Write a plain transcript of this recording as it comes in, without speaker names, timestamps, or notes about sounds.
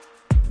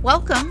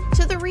Welcome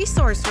to the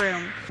Resource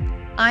Room.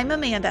 I'm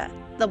Amanda,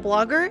 the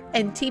blogger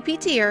and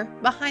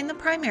TPTer behind the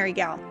Primary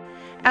Gal.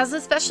 As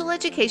a special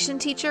education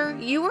teacher,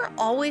 you are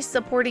always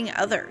supporting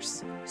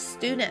others,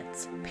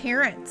 students,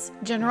 parents,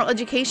 general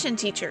education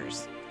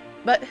teachers.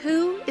 But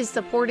who is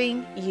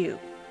supporting you?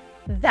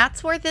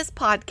 That's where this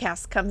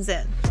podcast comes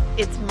in.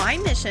 It's my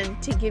mission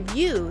to give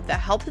you the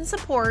help and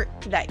support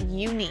that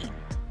you need.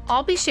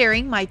 I'll be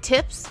sharing my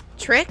tips,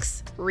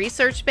 tricks,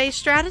 research-based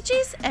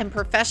strategies, and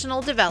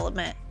professional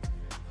development.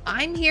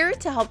 I'm here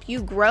to help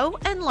you grow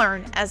and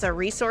learn as a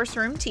resource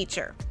room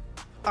teacher.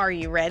 Are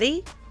you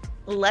ready?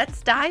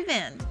 Let's dive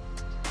in.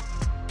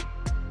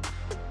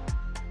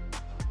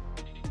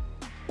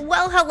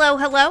 Well,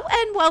 hello,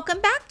 and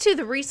welcome back to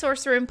the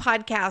Resource Room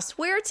podcast,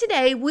 where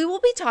today we will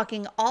be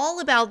talking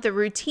all about the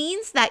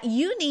routines that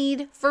you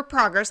need for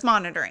progress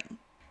monitoring.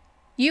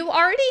 You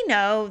already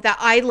know that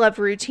I love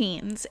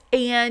routines,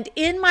 and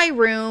in my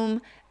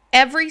room,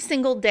 every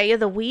single day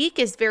of the week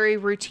is very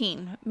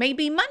routine.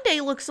 Maybe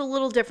Monday looks a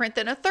little different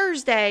than a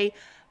Thursday,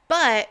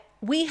 but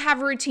we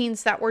have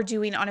routines that we're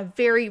doing on a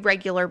very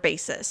regular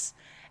basis.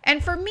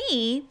 And for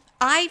me,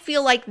 I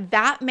feel like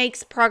that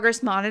makes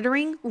progress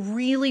monitoring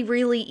really,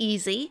 really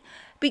easy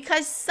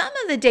because some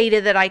of the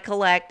data that I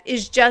collect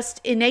is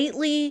just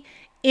innately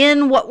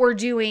in what we're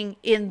doing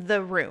in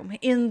the room,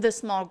 in the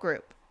small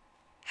group.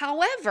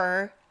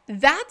 However,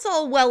 that's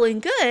all well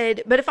and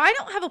good, but if I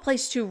don't have a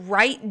place to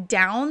write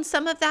down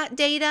some of that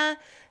data,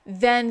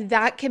 then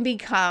that can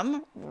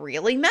become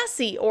really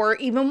messy or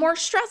even more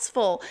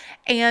stressful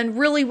and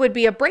really would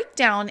be a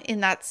breakdown in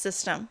that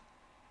system.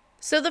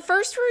 So the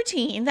first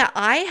routine that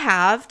I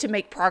have to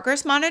make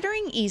progress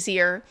monitoring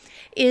easier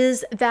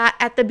is that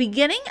at the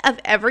beginning of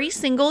every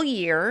single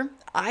year,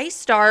 I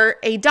start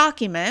a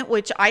document,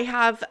 which I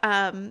have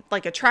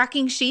like a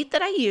tracking sheet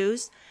that I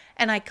use,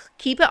 and I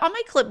keep it on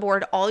my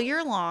clipboard all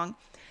year long.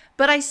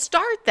 But I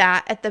start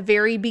that at the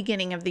very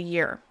beginning of the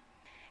year.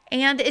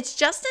 And it's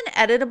just an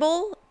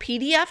editable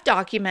PDF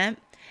document,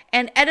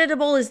 and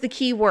editable is the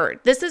key word.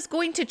 This is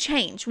going to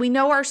change. We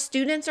know our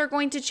students are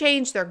going to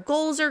change, their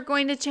goals are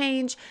going to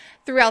change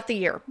throughout the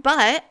year.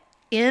 But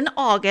in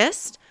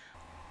August,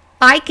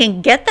 I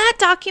can get that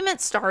document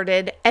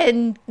started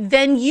and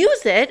then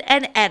use it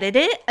and edit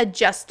it,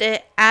 adjust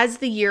it as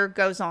the year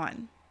goes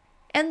on.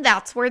 And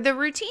that's where the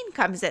routine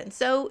comes in.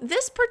 So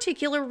this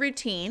particular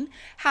routine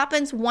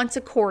happens once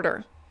a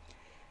quarter.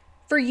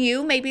 For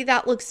you, maybe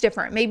that looks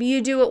different. Maybe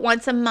you do it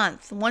once a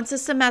month, once a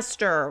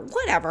semester,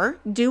 whatever.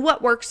 Do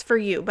what works for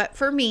you. But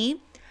for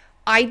me,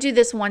 I do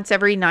this once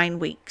every 9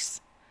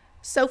 weeks.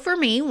 So for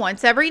me,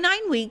 once every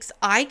 9 weeks,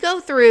 I go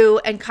through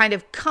and kind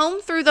of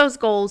comb through those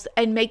goals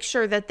and make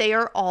sure that they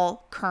are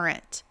all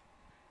current.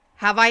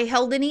 Have I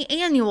held any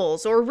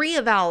annuals or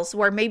reevals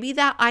where maybe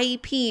that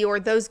IEP or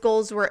those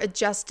goals were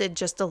adjusted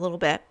just a little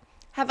bit?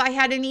 Have I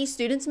had any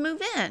students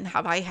move in?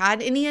 Have I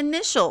had any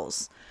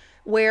initials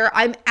where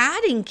I'm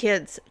adding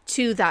kids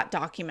to that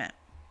document?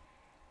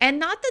 And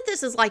not that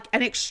this is like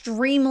an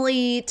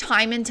extremely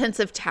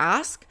time-intensive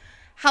task.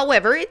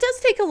 However, it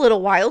does take a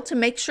little while to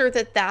make sure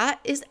that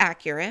that is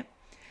accurate.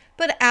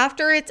 But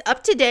after it's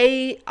up to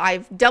date,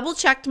 I've double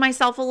checked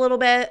myself a little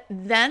bit,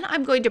 then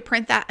I'm going to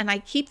print that and I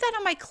keep that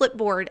on my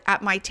clipboard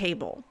at my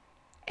table.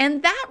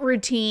 And that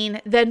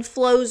routine then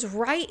flows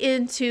right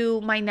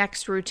into my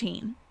next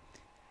routine.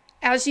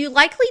 As you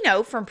likely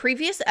know from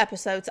previous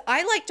episodes,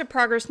 I like to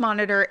progress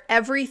monitor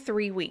every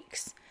 3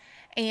 weeks.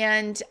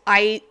 And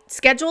I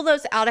schedule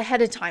those out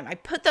ahead of time. I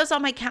put those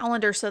on my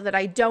calendar so that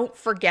I don't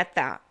forget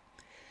that.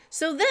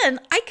 So then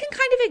I can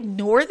kind of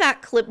ignore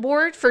that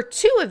clipboard for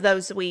 2 of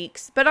those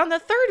weeks. But on the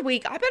 3rd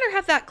week, I better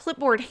have that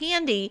clipboard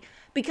handy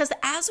because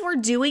as we're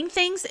doing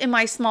things in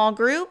my small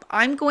group,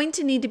 I'm going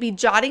to need to be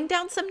jotting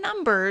down some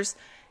numbers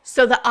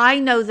so that I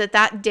know that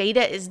that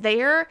data is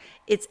there,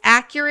 it's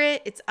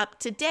accurate, it's up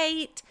to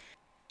date,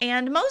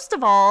 and most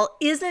of all,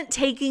 isn't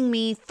taking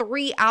me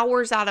 3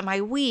 hours out of my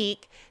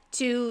week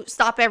to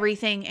stop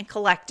everything and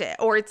collect it.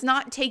 Or it's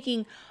not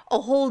taking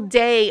a whole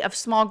day of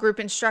small group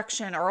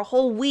instruction or a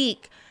whole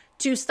week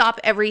to stop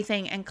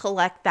everything and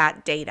collect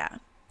that data.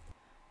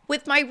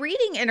 With my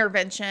reading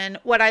intervention,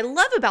 what I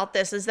love about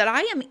this is that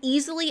I am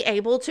easily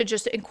able to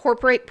just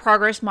incorporate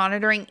progress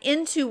monitoring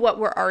into what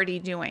we're already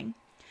doing.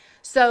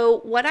 So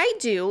what I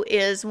do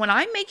is when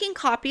I'm making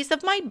copies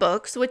of my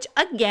books, which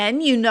again,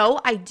 you know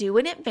I do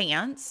in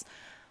advance,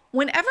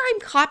 whenever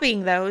I'm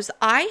copying those,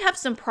 I have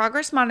some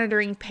progress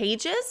monitoring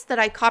pages that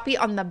I copy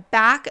on the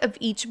back of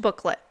each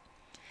booklet.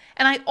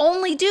 And I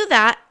only do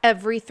that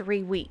every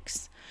 3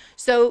 weeks.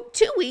 So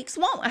 2 weeks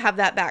won't have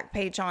that back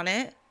page on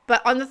it,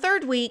 but on the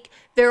 3rd week,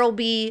 there'll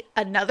be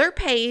another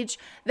page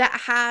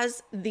that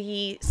has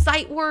the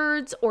sight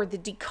words or the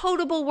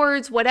decodable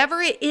words,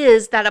 whatever it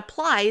is that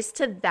applies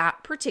to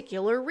that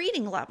particular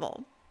reading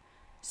level.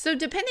 So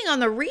depending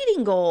on the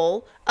reading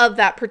goal of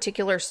that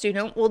particular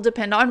student will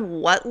depend on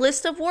what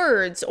list of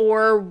words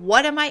or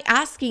what am I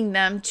asking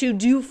them to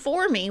do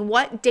for me,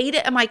 what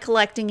data am I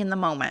collecting in the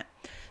moment.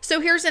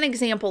 So here's an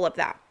example of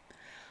that.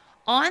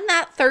 On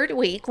that third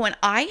week, when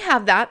I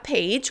have that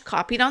page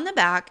copied on the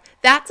back,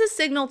 that's a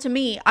signal to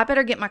me I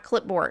better get my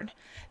clipboard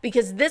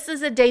because this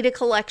is a data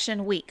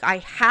collection week. I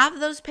have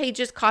those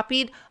pages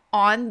copied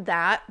on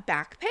that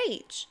back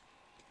page.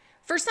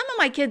 For some of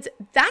my kids,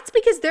 that's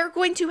because they're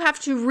going to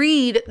have to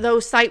read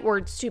those sight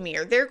words to me,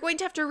 or they're going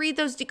to have to read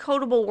those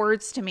decodable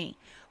words to me,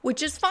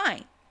 which is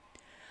fine.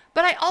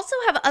 But I also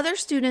have other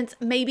students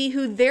maybe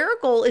who their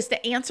goal is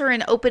to answer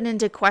an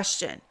open-ended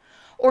question.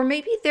 Or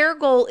maybe their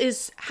goal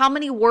is how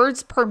many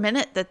words per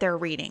minute that they're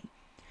reading.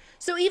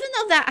 So even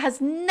though that has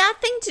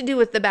nothing to do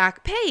with the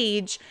back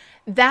page,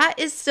 that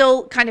is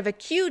still kind of a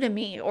cue to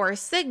me or a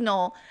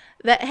signal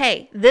that,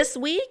 hey, this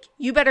week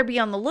you better be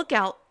on the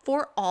lookout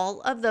for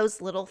all of those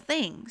little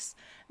things.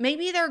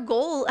 Maybe their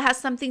goal has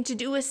something to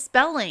do with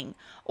spelling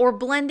or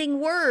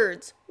blending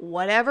words.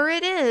 Whatever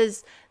it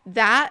is,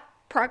 that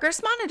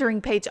progress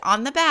monitoring page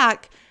on the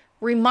back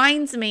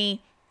reminds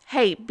me,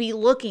 hey, be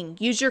looking,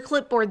 use your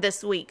clipboard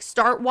this week.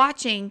 Start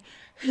watching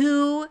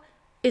who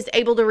is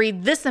able to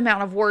read this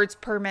amount of words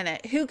per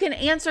minute, who can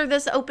answer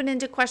this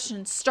open-ended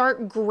question.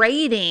 Start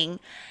grading.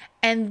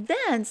 And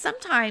then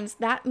sometimes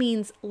that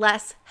means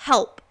less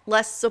help,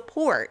 less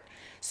support,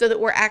 so that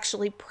we're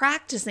actually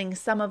practicing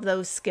some of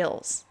those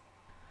skills.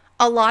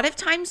 A lot of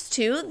times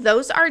too,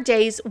 those are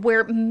days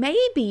where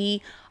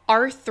maybe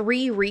our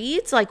 3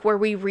 reads, like where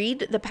we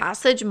read the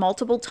passage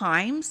multiple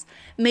times,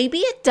 maybe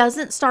it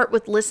doesn't start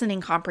with listening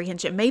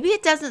comprehension. Maybe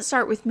it doesn't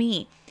start with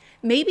me.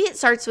 Maybe it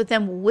starts with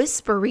them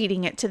whisper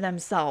reading it to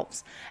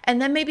themselves.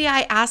 And then maybe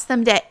I ask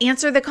them to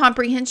answer the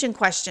comprehension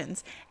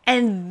questions.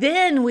 And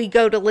then we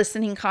go to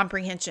listening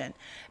comprehension.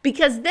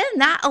 Because then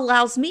that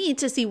allows me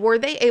to see, were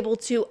they able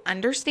to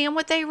understand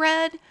what they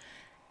read?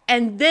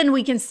 And then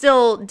we can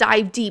still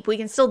dive deep. We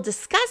can still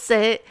discuss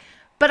it.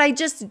 But I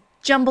just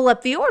jumble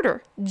up the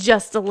order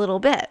just a little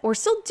bit. We're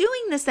still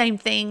doing the same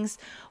things.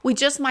 We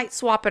just might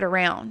swap it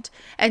around.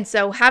 And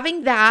so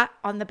having that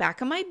on the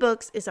back of my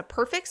books is a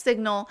perfect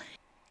signal.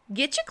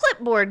 Get your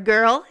clipboard,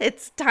 girl.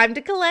 It's time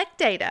to collect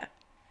data.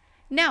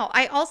 Now,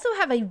 I also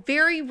have a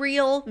very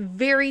real,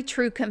 very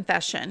true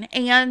confession,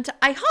 and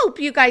I hope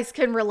you guys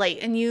can relate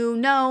and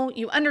you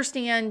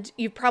understand,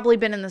 you've probably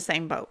been in the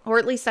same boat, or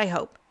at least I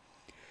hope.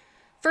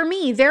 For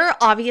me, there are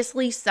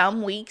obviously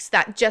some weeks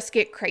that just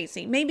get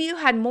crazy. Maybe you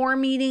had more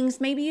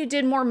meetings, maybe you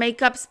did more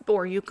makeups,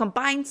 or you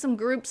combined some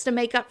groups to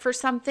make up for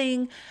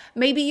something.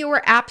 Maybe you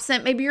were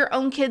absent, maybe your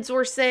own kids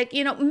were sick.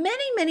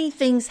 Many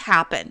things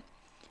happen.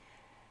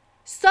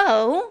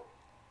 So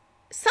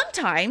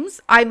sometimes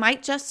I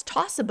might just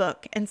toss a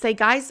book and say,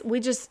 guys,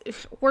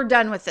 we're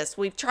done with this.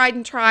 We've tried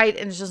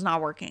and it's just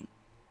not working.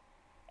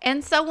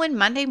 And so when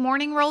Monday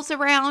morning rolls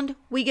around,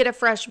 we get a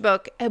fresh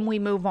book and we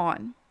move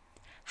on.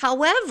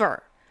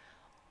 However,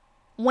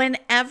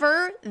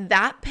 whenever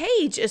that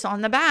page is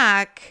on the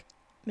back,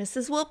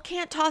 Mrs. Wilp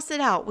can't toss it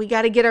out. We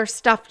got to get our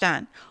stuff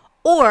done.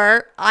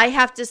 Or I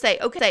have to say,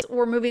 okay,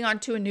 we're moving on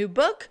to a new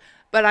book,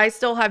 but I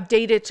still have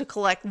data to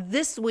collect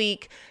this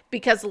week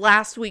because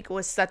last week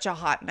was such a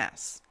hot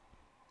mess.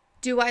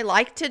 Do I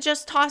like to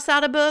just toss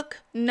out a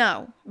book?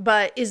 No.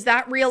 But is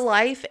that real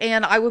life?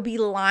 And I would be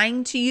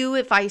lying to you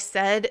if I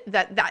said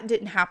that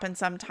didn't happen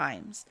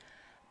sometimes.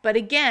 But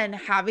again,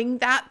 having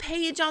that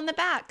page on the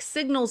back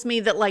signals me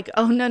that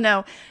oh,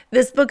 no,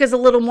 this book is a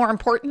little more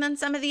important than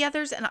some of the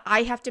others, and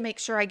I have to make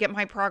sure I get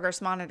my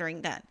progress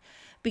monitoring done.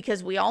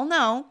 Because we all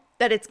know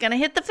that it's going to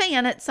hit the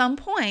fan at some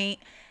point,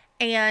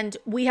 and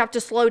we have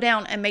to slow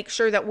down and make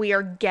sure that we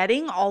are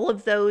getting all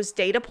of those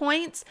data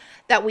points,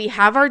 that we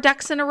have our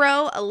ducks in a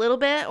row a little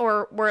bit,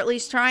 or we're at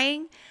least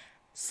trying,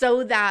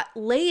 so that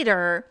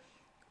later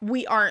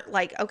we aren't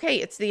okay,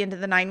 it's the end of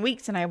the 9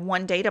 weeks and I have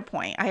 1 data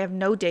point. I have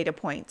no data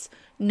points.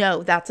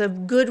 No, that's a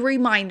good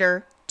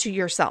reminder to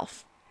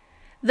yourself.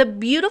 The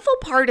beautiful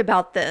part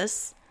about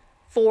this,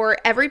 for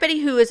everybody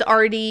who is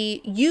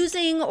already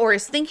using or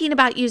is thinking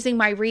about using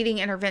my reading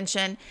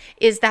intervention,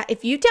 is that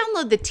if you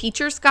download the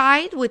teacher's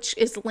guide, which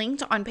is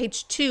linked on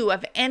page 2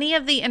 of any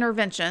of the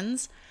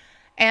interventions,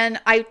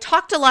 and I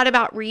talked a lot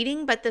about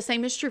reading, but the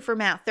same is true for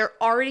math.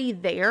 They're already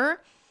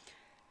there.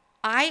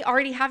 I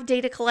already have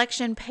data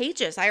collection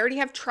pages. I already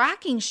have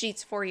tracking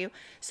sheets for you.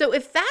 So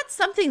if that's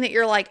something that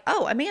you're like,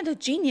 oh, Amanda,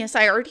 genius,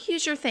 I already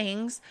use your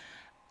things,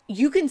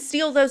 you can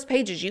steal those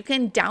pages. You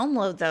can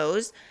download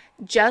those.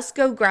 Just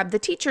go grab the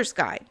teacher's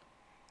guide.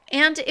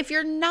 And if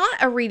you're not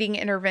a reading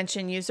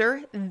intervention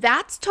user,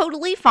 that's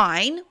totally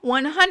fine,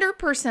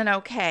 100%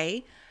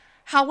 okay.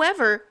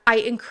 However, I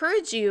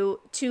encourage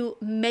you to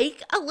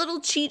make a little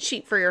cheat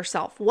sheet for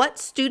yourself. What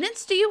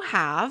students do you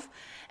have?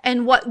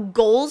 And what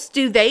goals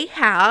do they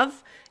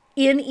have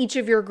in each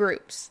of your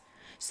groups?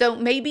 So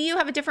maybe you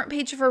have a different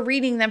page for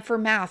reading than for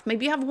math.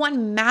 Maybe you have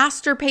one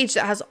master page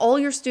that has all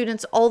your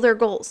students, all their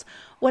goals.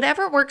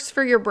 Whatever works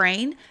for your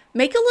brain,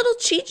 make a little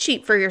cheat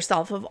sheet for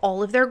yourself of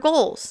all of their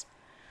goals.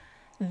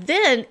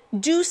 Then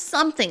do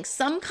something,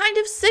 some kind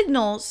of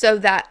signal, so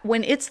that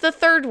when it's the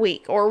 3rd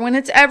week, or when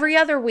it's every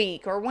other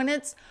week, or when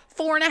it's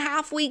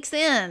 4.5 weeks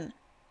in,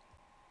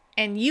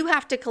 and you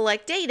have to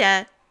collect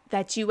data,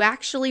 that you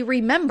actually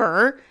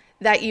remember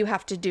that you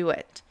have to do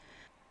it.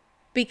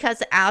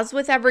 Because as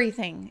with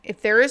everything,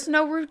 if there is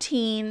no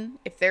routine,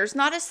 if there's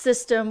not a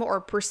system or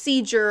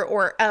procedure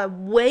or a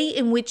way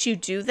in which you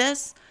do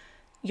this,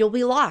 you'll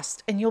be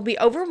lost and you'll be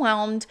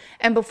overwhelmed.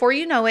 And before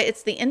you know it,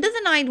 it's the end of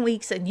the 9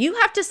 weeks and you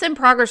have to send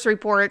progress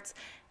reports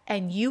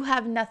and you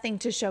have nothing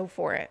to show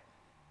for it.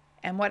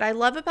 And what I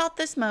love about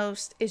this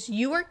most is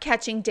you are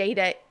catching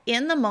data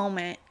in the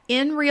moment,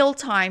 in real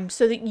time,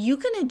 so that you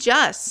can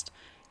adjust.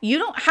 You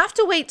don't have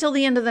to wait till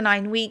the end of the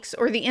 9 weeks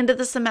or the end of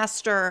the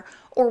semester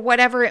or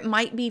whatever it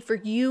might be for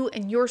you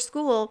and your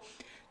school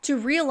to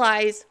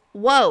realize,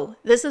 whoa,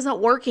 this isn't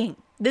working.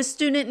 This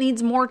student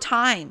needs more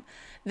time.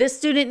 This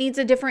student needs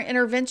a different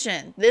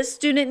intervention. This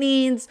student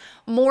needs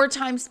more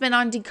time spent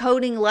on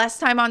decoding, less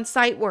time on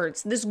sight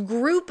words. This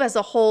group as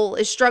a whole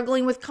is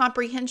struggling with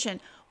comprehension.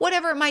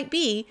 Whatever it might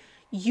be,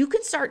 you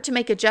can start to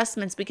make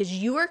adjustments because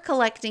you are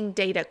collecting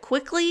data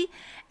quickly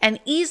and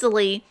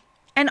easily.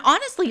 And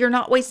honestly, you're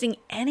not wasting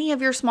any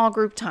of your small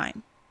group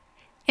time.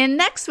 In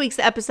next week's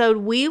episode,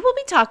 we will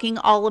be talking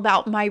all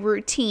about my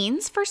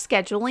routines for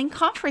scheduling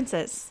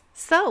conferences.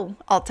 So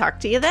I'll talk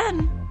to you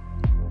then.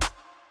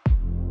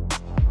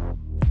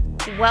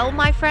 Well,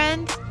 my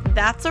friend,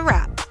 that's a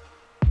wrap.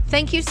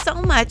 Thank you so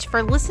much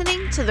for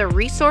listening to the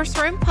Resource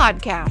Room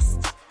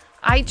podcast.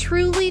 I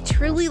truly,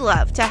 truly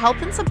love to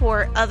help and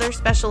support other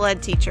special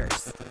ed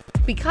teachers.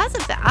 Because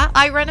of that,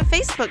 I run a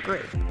Facebook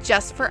group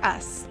just for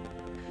us.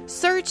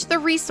 Search the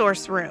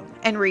Resource Room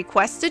and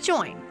request to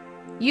join.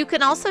 You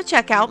can also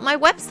check out my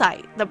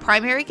website,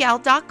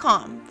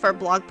 theprimarygal.com, for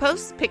blog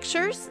posts,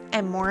 pictures,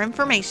 and more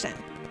information.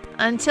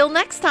 Until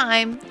next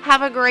time,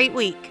 have a great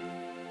week.